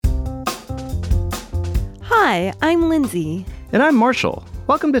Hi, I'm Lindsay. And I'm Marshall.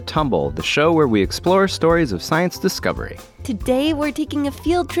 Welcome to Tumble, the show where we explore stories of science discovery. Today we're taking a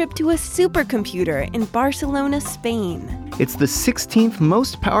field trip to a supercomputer in Barcelona, Spain. It's the 16th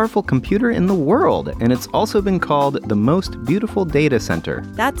most powerful computer in the world, and it's also been called the most beautiful data center.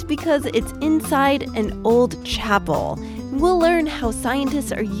 That's because it's inside an old chapel. We'll learn how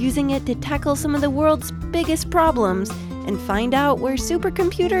scientists are using it to tackle some of the world's biggest problems and find out where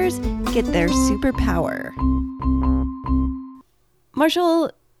supercomputers get their superpower. Marshall,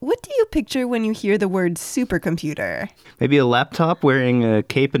 what do you picture when you hear the word supercomputer? Maybe a laptop wearing a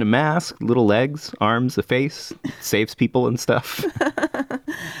cape and a mask, little legs, arms, a face, saves people and stuff.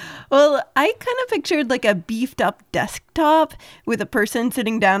 Well, I kind of pictured like a beefed up desktop with a person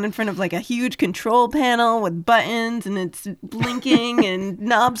sitting down in front of like a huge control panel with buttons and it's blinking and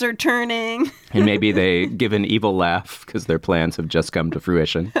knobs are turning. And maybe they give an evil laugh because their plans have just come to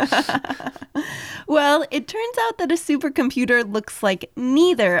fruition. Well, it turns out that a supercomputer looks like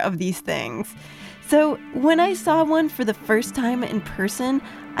neither of these things. So when I saw one for the first time in person,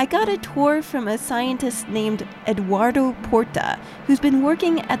 I got a tour from a scientist named Eduard Porta, who's been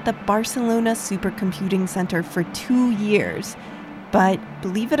working at the Barcelona Supercomputing Center for 2 years. But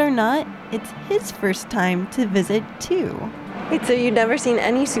believe it or not, it's his first time to visit too. Wait, so you've never seen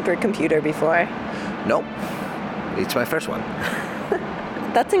any supercomputer before? Nope. It's my first one.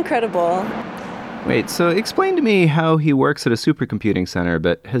 That's incredible. Wait, so explain to me how he works at a supercomputing center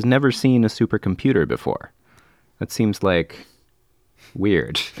but has never seen a supercomputer before. That seems like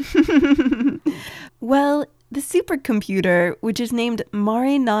weird. Well, the supercomputer, which is named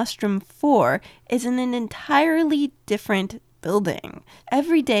MareNostrum 4, is in an entirely different building.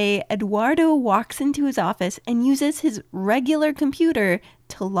 Every day, Eduardo walks into his office and uses his regular computer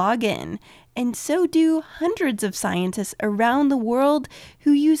to log in. And so do hundreds of scientists around the world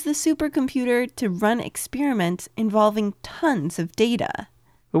who use the supercomputer to run experiments involving tons of data.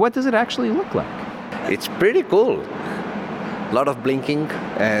 But what does it actually look like? It's pretty cool. A lot of blinking,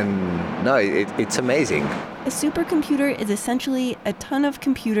 and it's amazing. A supercomputer is essentially a ton of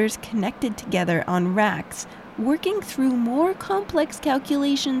computers connected together on racks, working through more complex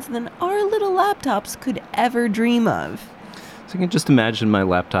calculations than our little laptops could ever dream of. So I can just imagine my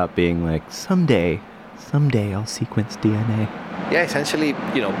laptop being like, someday I'll sequence DNA. Yeah, essentially,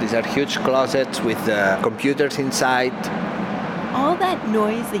 these are huge closets with computers inside. All that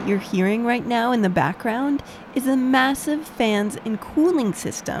noise that you're hearing right now in the background is the massive fans and cooling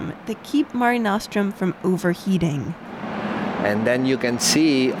system that keep MareNostrum from overheating. And then you can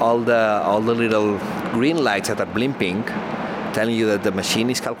see all the little green lights that are blinking, telling you that the machine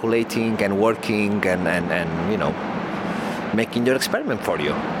is calculating and working and making your experiment for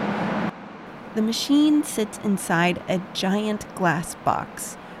you. The machine sits inside a giant glass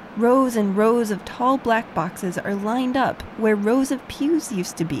box. Rows and rows of tall black boxes are lined up where rows of pews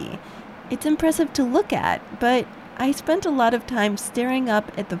used to be. It's impressive to look at, but I spent a lot of time staring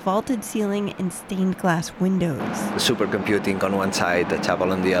up at the vaulted ceiling and stained glass windows. The supercomputing on one side, the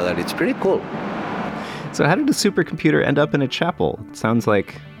chapel on the other. It's pretty cool. So how did a supercomputer end up in a chapel? It sounds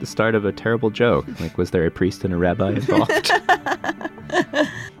like the start of a terrible joke. Like, was there a priest and a rabbi involved?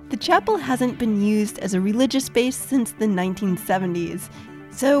 The chapel hasn't been used as a religious space since the 1970s.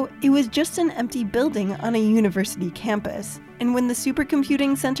 So it was just an empty building on a university campus. And when the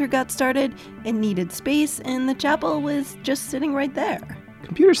supercomputing center got started, it needed space, and the chapel was just sitting right there.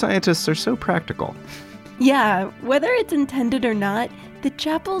 Computer scientists are so practical. Yeah, whether it's intended or not, the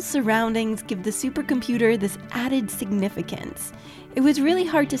chapel's surroundings give the supercomputer this added significance. It was really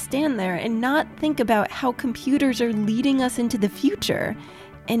hard to stand there and not think about how computers are leading us into the future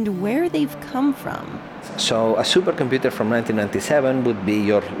and where they've come from. So a supercomputer from 1997 would be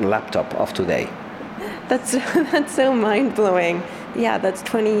your laptop of today. That's so mind-blowing. Yeah, that's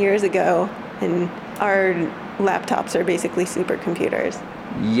 20 years ago, and our laptops are basically supercomputers.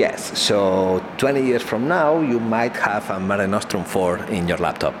 Yes, so 20 years from now, you might have a MareNostrum 4 in your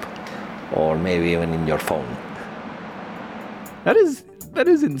laptop, or maybe even in your phone. That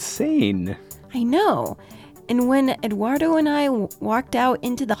is insane. I know. And when Eduardo and I walked out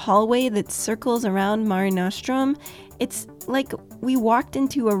into the hallway that circles around MareNostrum, it's like we walked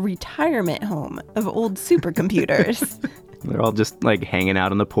into a retirement home of old supercomputers. They're all just like hanging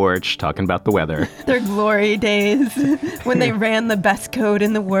out on the porch, talking about the weather. Their glory days when they ran the best code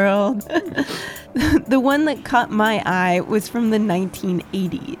in the world. The one that caught my eye was from the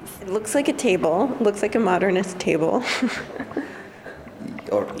 1980s. It looks like a table, looks like a modernist table.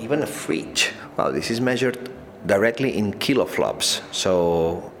 Or even a fridge. Wow, this is measured directly in kiloflops.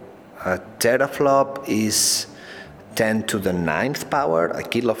 So a teraflop is 10 to the ninth power. A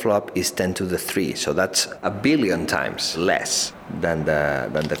kiloflop is 10 to the 3. So that's 1 billion times less than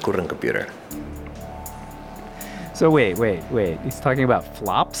the current computer. So wait. He's talking about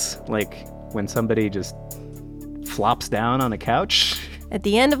flops? Like when somebody just flops down on a couch? At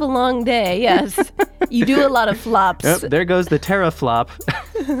the end of a long day, yes. You do a lot of flops. Yep, there goes the teraflop.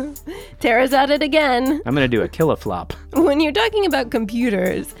 Tara's at it again. I'm going to do a kiloflop. When you're talking about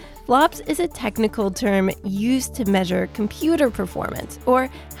computers, flops is a technical term used to measure computer performance, or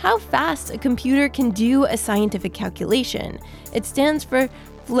how fast a computer can do a scientific calculation. It stands for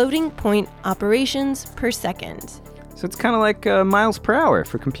floating point operations per second. So it's kind of like miles per hour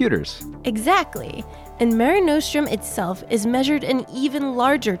for computers. Exactly. And MareNostrum itself is measured in even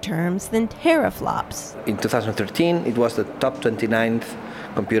larger terms than teraflops. In 2013, it was the top 29th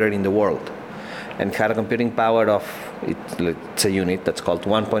computer in the world and had a computing power of, it's a unit that's called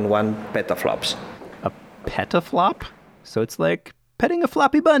 1.1 petaflops. A petaflop? So it's like petting a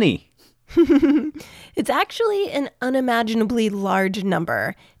floppy bunny. It's actually an unimaginably large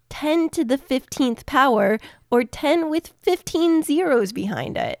number, 10 to the 15th power, or 10 with 15 zeros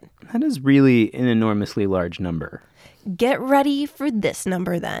behind it. That is really an enormously large number. Get ready for this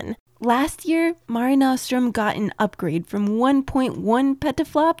number then. Last year, MareNostrum got an upgrade from 1.1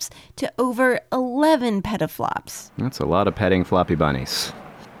 petaflops to over 11 petaflops. That's a lot of petting floppy bunnies.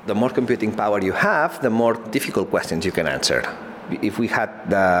 The more computing power you have, the more difficult questions you can answer. If we had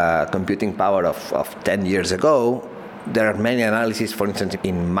the computing power of 10 years ago, there are many analyses. For instance,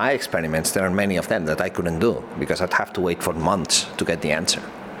 in my experiments, there are many of them that I couldn't do because I'd have to wait for months to get the answer.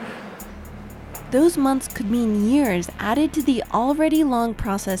 Those months could mean years added to the already long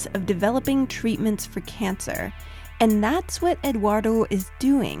process of developing treatments for cancer. And that's what Eduardo is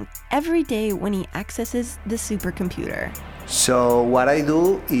doing every day when he accesses the supercomputer. So what I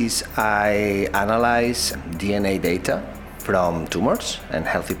do is I analyze DNA data from tumors and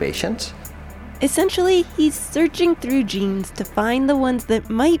healthy patients. Essentially, he's searching through genes to find the ones that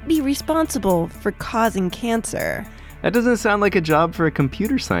might be responsible for causing cancer. That doesn't sound like a job for a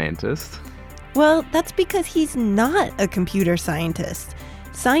computer scientist. Well, that's because he's not a computer scientist.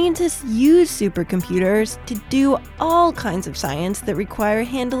 Scientists use supercomputers to do all kinds of science that require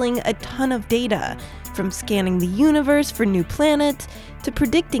handling a ton of data, from scanning the universe for new planets to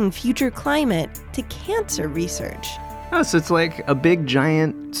predicting future climate to cancer research. Oh, so it's like a big,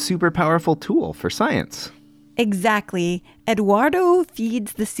 giant, super powerful tool for science. Exactly. Eduardo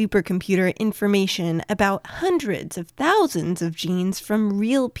feeds the supercomputer information about hundreds of thousands of genes from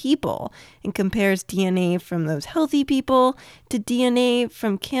real people and compares DNA from those healthy people to DNA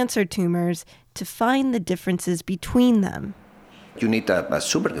from cancer tumors to find the differences between them. You need a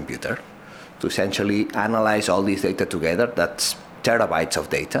supercomputer to essentially analyze all these data together. That's terabytes of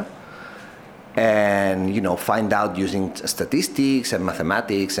data. And, find out using statistics and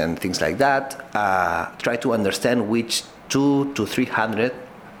mathematics and things like that, try to understand which 200 to 300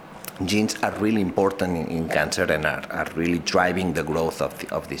 genes are really important in cancer and are really driving the growth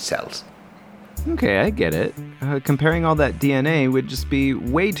of these cells. Okay, I get it. Comparing all that DNA would just be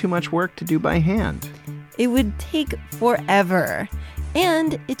way too much work to do by hand. It would take forever.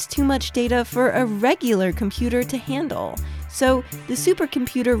 And it's too much data for a regular computer to handle. So the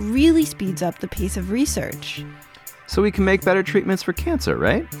supercomputer really speeds up the pace of research. So we can make better treatments for cancer,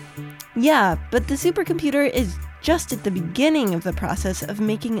 right? Yeah, but the supercomputer is just at the beginning of the process of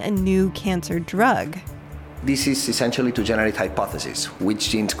making a new cancer drug. This is essentially to generate hypotheses, which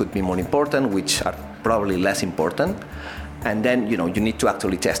genes could be more important, which are probably less important, and then you need to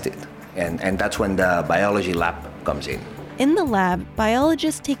actually test it. And that's when the biology lab comes in. In the lab,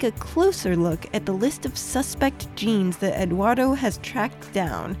 biologists take a closer look at the list of suspect genes that Eduardo has tracked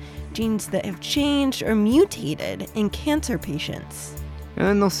down, genes that have changed or mutated in cancer patients. And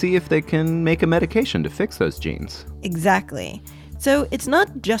then they'll see if they can make a medication to fix those genes. Exactly. So it's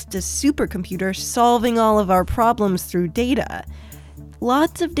not just a supercomputer solving all of our problems through data.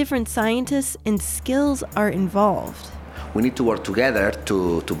 Lots of different scientists and skills are involved. We need to work together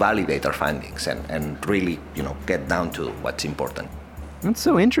to validate our findings and really, get down to what's important. That's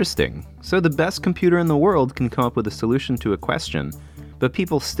so interesting. So the best computer in the world can come up with a solution to a question, but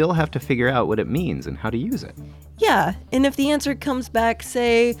people still have to figure out what it means and how to use it. Yeah, and if the answer comes back,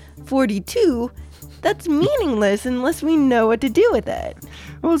 say, 42, that's meaningless unless we know what to do with it.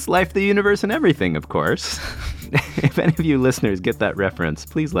 Well, it's life, the universe, and everything, of course. If any of you listeners get that reference,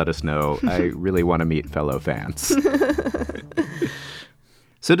 please let us know. I really want to meet fellow fans.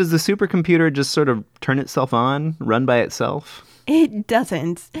 So does the supercomputer just sort of turn itself on, run by itself? It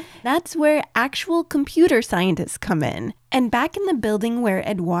doesn't. That's where actual computer scientists come in. And back in the building where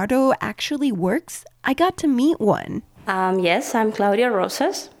Eduardo actually works, I got to meet one. Yes, I'm Claudia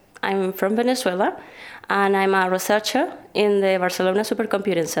Rosas. I'm from Venezuela, and I'm a researcher in the Barcelona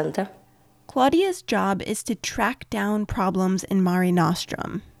Supercomputing Center. Claudia's job is to track down problems in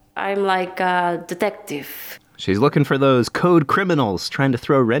MareNostrum. I'm like a detective. She's looking for those code criminals trying to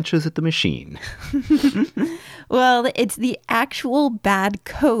throw wrenches at the machine. Well, it's the actual bad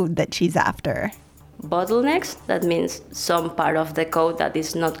code that she's after. Bottlenecks, that means some part of the code that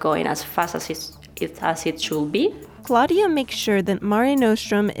is not going as fast as it should be. Claudia makes sure that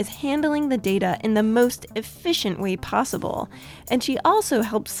MareNostrum is handling the data in the most efficient way possible. And she also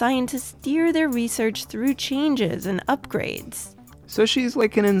helps scientists steer their research through changes and upgrades. So she's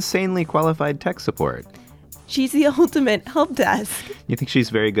like an insanely qualified tech support. She's the ultimate help desk. You think she's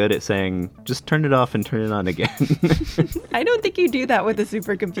very good at saying, just turn it off and turn it on again? I don't think you do that with a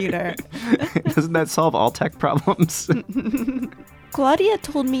supercomputer. Doesn't that solve all tech problems? Claudia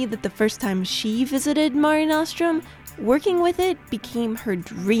told me that the first time she visited MareNostrum, working with it became her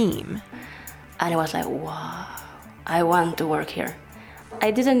dream. And I was like, wow, I want to work here.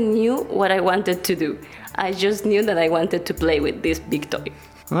 I didn't know what I wanted to do. I just knew that I wanted to play with this big toy.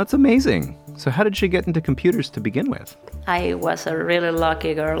 Well, that's amazing. So how did she get into computers to begin with? I was a really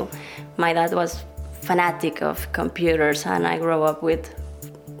lucky girl. My dad was fanatic of computers, and I grew up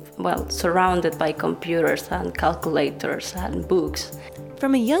surrounded by computers and calculators and books.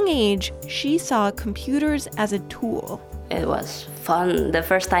 From a young age, she saw computers as a tool. It was fun. The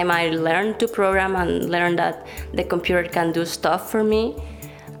first time I learned to program and learned that the computer can do stuff for me,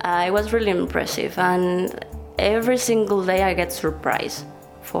 it was really impressive. And every single day I get surprised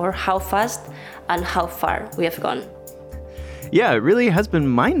for how fast and how far we have gone. Yeah, it really has been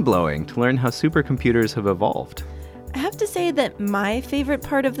mind-blowing to learn how supercomputers have evolved. I have to say that my favorite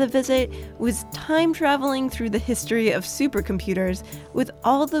part of the visit was time traveling through the history of supercomputers with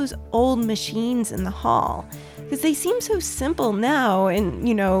all those old machines in the hall. Because they seem so simple now and,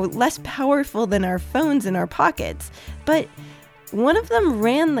 less powerful than our phones in our pockets. But one of them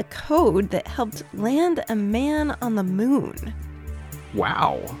ran the code that helped land a man on the moon.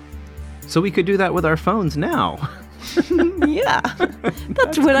 Wow. So we could do that with our phones now. Yeah,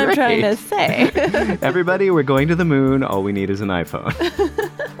 that's what I'm trying to say. Everybody, we're going to the moon. All we need is an iPhone.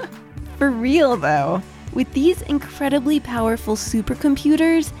 For real, though, with these incredibly powerful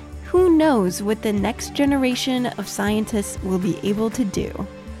supercomputers, who knows what the next generation of scientists will be able to do.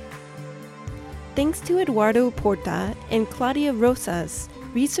 Thanks to Eduardo Porta and Claudia Rosas,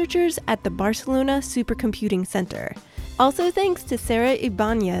 researchers at the Barcelona Supercomputing Center. Also thanks to Sarah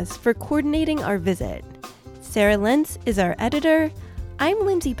Ibanez for coordinating our visit. Sarah Lentz is our editor. I'm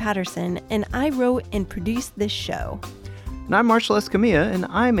Lindsay Patterson, and I wrote and produced this show. And I'm Marshall Escamilla, and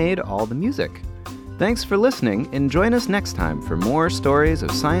I made all the music. Thanks for listening, and join us next time for more stories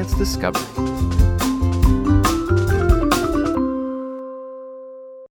of science discovery.